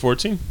 You want to do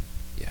 14?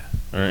 Yeah.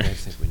 All right. I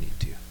think we need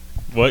to.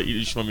 What? You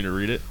just want me to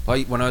read it?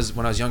 Well, when I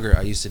was younger,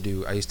 I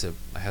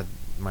had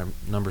my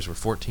numbers were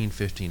 14,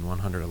 15,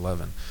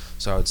 111.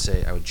 So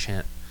I would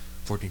chant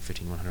 14,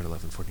 15,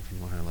 111, 14,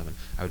 15, 111.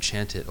 I would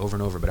chant it over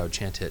and over, but I would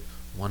chant it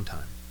 1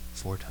 time,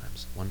 4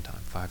 times, 1 time,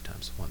 5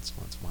 times, once,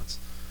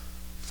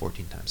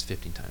 14 times,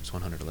 15 times,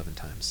 111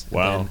 times.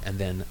 Wow. And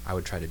then I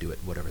would try to do it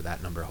whatever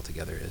that number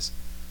altogether is.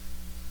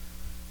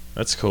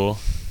 That's cool.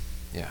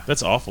 Yeah.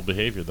 That's awful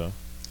behavior, though.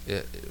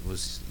 It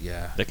was,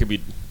 yeah. That could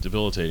be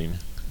debilitating.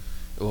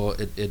 Well,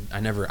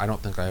 I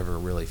don't think I ever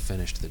really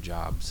finished the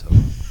job, so.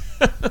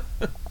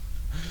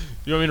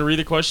 You want me to read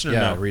the question or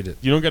Yeah, no? read it.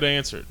 You don't got to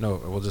answer it. No,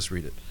 we'll just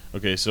read it.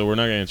 Okay, so we're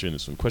not answering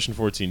this one. Question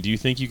 14. Do you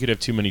think you could have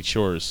too many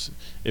chores?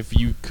 If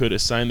you could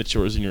assign the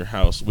chores in your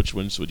house, which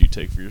ones would you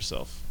take for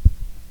yourself?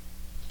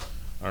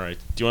 All right.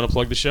 Do you want to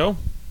plug the show?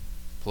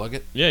 Plug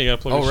it? Yeah, you got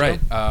to plug the Oh, right.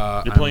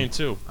 show. You're playing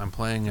 2. I'm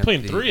playing You're at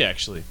playing the, 3,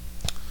 actually.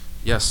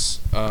 Yes.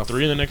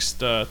 3 in the next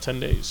 10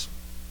 days.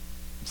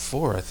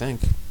 4, I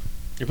think.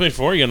 You're playing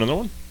 4? You got another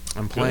one?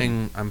 I'm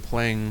playing.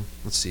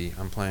 Let's see.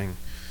 I'm playing.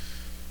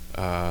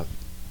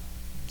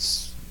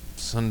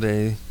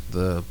 Sunday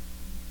the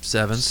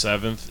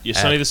 7th. Yeah,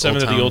 Sunday the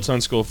 7th at the Old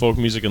Town School of Folk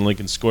Music in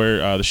Lincoln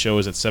Square. The show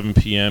is at 7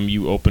 p.m.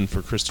 You open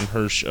for Kristen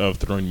Hirsch of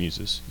Throwing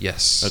Muses.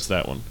 Yes. That's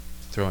that one.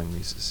 Throwing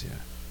Muses, yeah.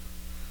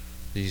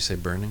 Did you say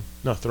Burning?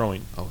 No,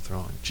 Throwing. Oh,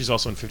 Throwing. She's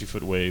also in 50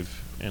 Foot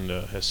Wave and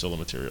has solo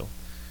material.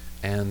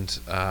 And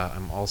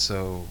I'm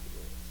also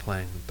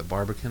playing the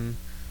Barbican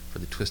for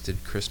the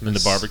Twisted Christmas. And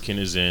the Barbican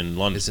is in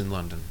London. Is in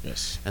London.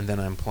 Yes. And then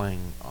I'm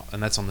playing,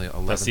 and that's on the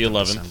 11th, That's the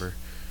 11th. of December.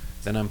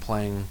 Then I'm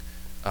playing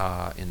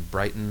in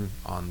Brighton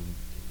on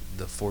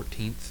the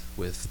 14th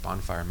with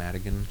Bonfire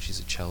Madigan. She's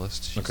a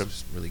cellist. She's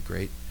just really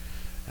great.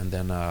 And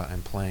then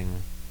I'm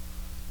playing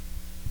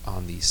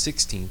on the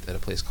 16th at a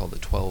place called the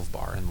 12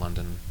 Bar in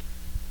London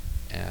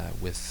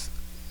with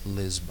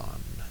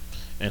Lisbon.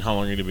 And how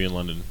long are you going to be in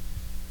London?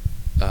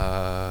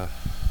 A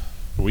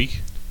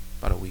week?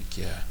 About a week,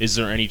 yeah. Is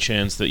there any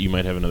chance that you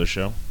might have another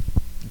show?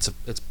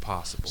 It's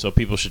possible. So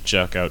people should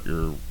check out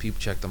your... People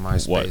check the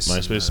MySpace. What?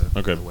 MySpace?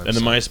 Okay. And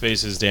the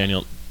MySpace is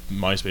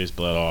MySpace,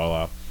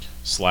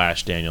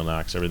 / Daniel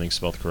Knox. Everything's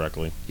spelled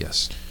correctly.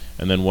 Yes.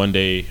 And then one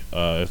day,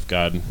 if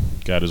God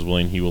is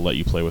willing, He will let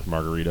you play with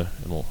Margarita,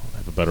 and we'll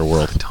have a better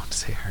world. Don't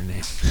say her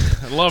name.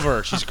 I love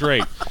her. She's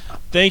great.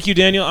 Thank you,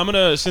 Daniel.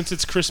 Since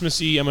it's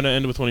Christmassy, I'm gonna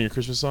end with one of your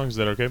Christmas songs. Is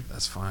that okay?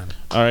 That's fine.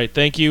 All right.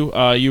 Thank you.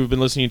 You've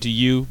been listening to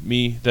You,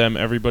 Me, Them,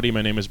 Everybody.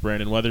 My name is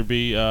Brandon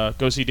Weatherby.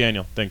 Go see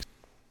Daniel. Thanks.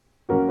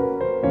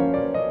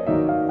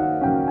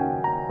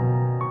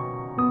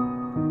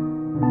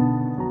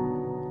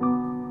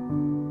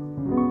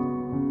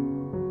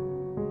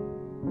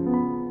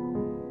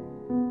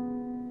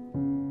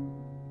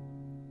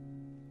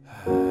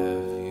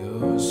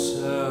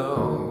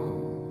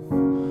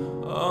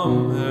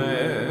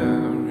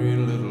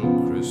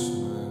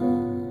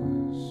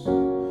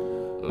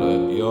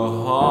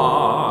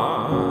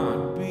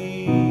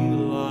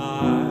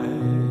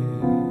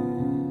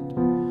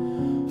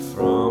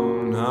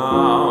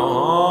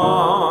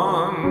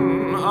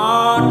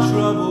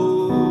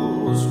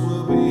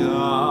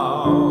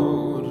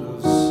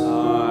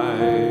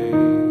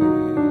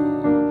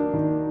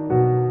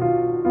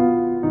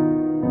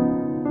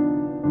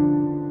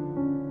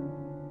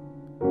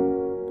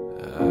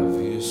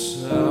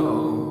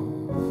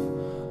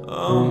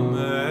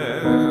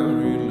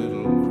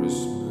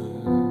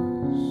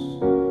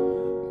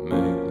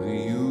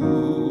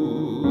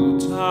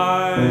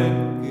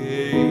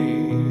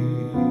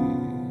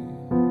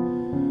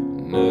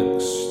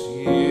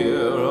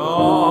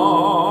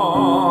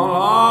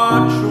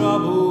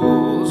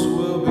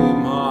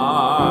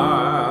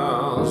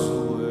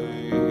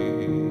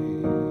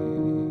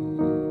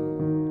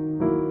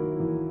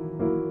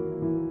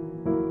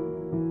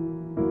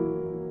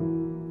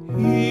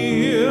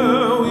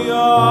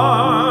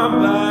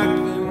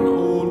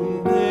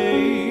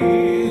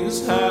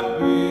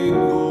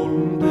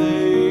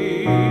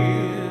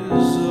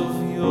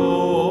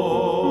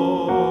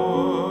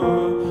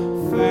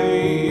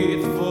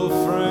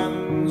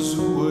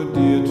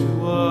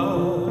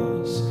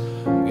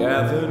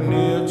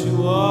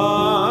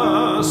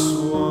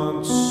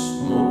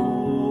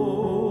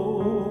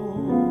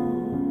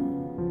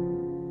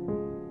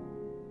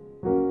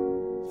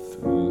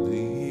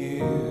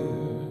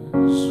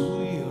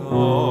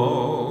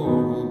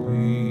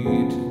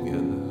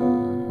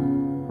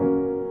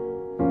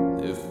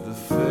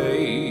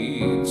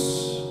 Fates